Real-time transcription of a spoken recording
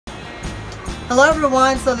Hello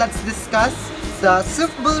everyone, so let's discuss the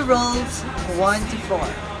softball rules 1 to 4.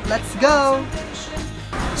 Let's go!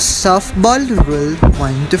 Softball Rule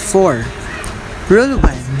 1 to 4. Rule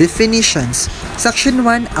 1. Definitions. Section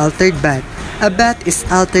 1. Altered bat. A bat is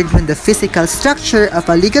altered when the physical structure of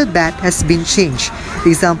a legal bat has been changed.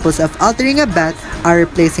 Examples of altering a bat are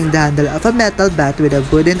replacing the handle of a metal bat with a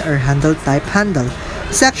wooden or handle type handle.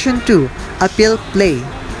 Section 2. Appeal play.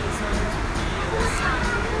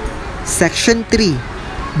 Section 3.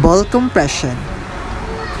 Ball compression.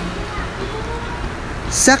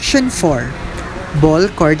 Section 4. Ball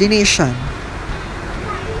coordination.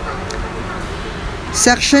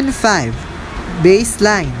 Section 5.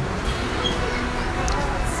 Baseline.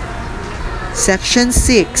 Section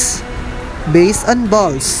 6. Base on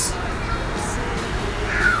balls.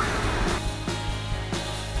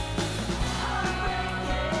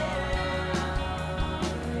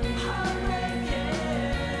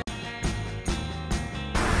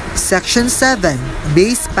 Section 7.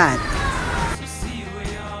 Base path.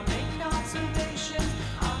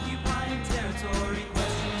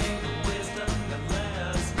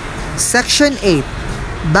 Section 8.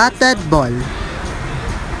 Batted ball.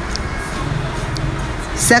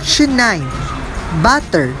 Section 9.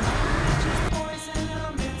 Batter.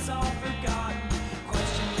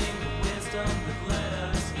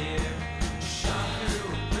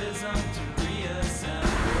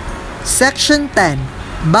 Section 10.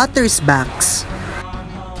 Batter's backs.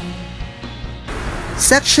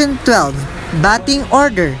 Section 12. Batting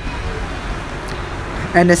order.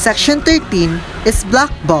 And the Section 13 is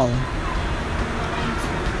black ball.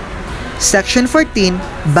 Section 14.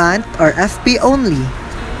 Bunt or FP only.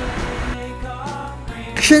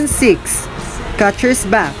 Section 6. Catcher's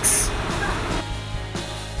backs.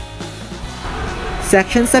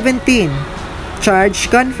 Section 17.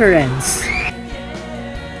 Charge conference.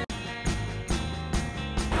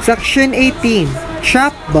 Section 18.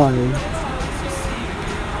 Trap ball.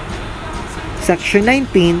 Section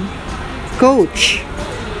 19. Coach.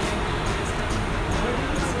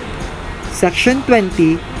 Section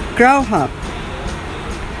 20. Crow hop.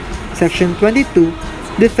 Section 22.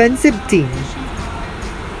 Defensive team.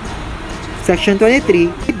 Section 23.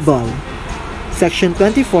 Ball. Section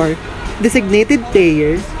 24. Designated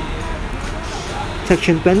player.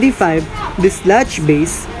 Section 25. Dislodge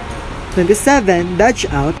base. 27. Dodge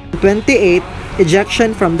out. 28.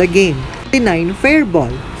 Ejection from the game. 29. Fair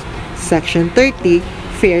ball. Section 30.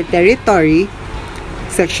 Fair territory.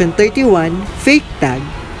 Section 31. Fake tag.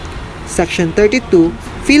 Section 32.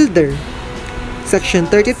 Fielder. Section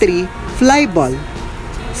 33. Fly ball.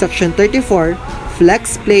 Section 34.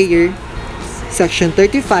 Flex player. Section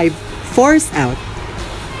 35. Force out.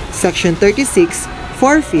 Section 36.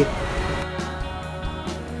 Forfeit.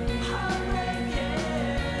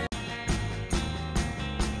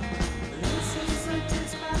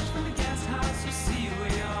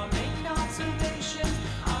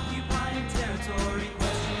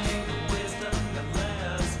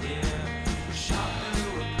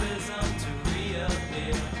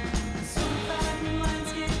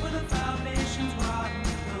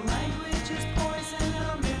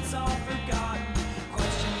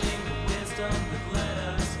 Questioning the wisdom that led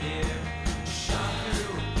us here.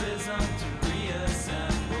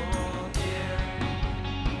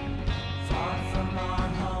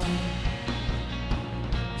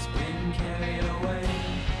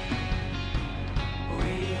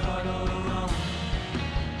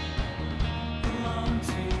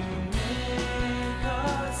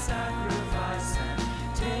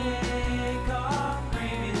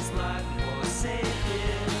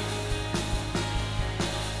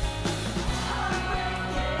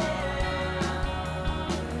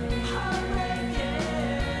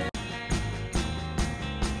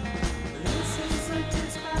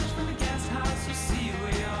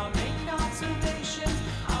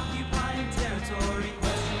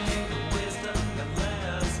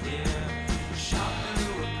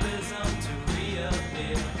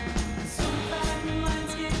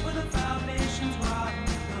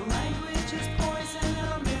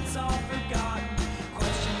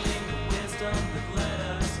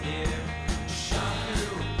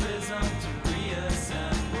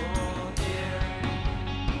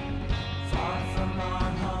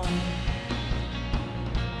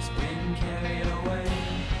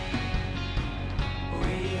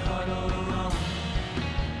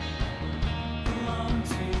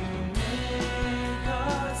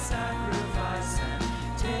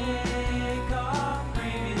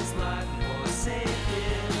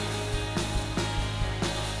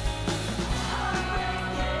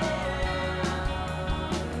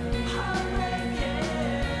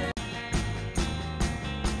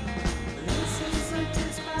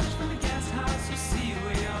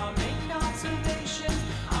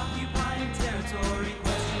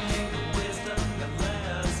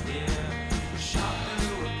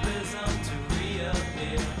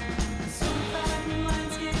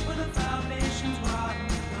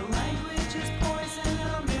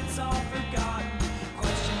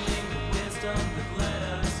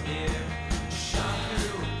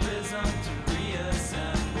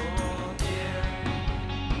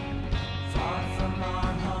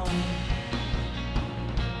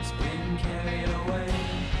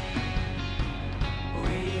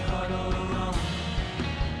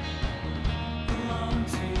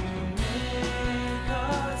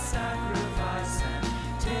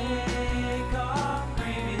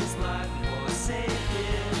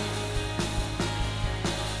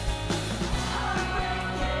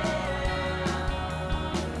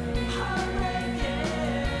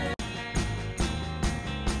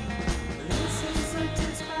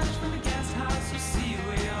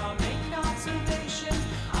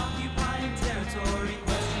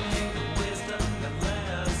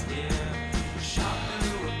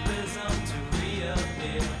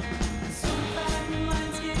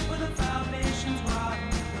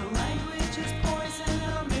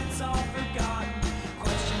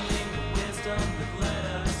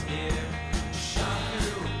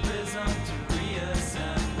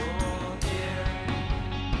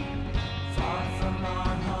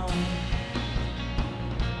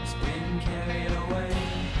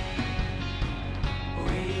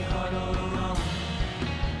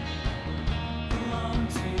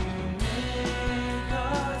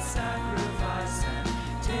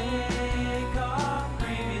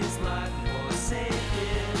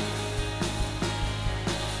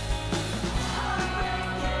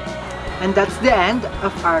 And that's the end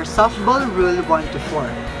of our softball rule 1 to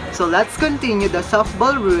 4. So let's continue the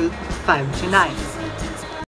softball rule 5 to 9.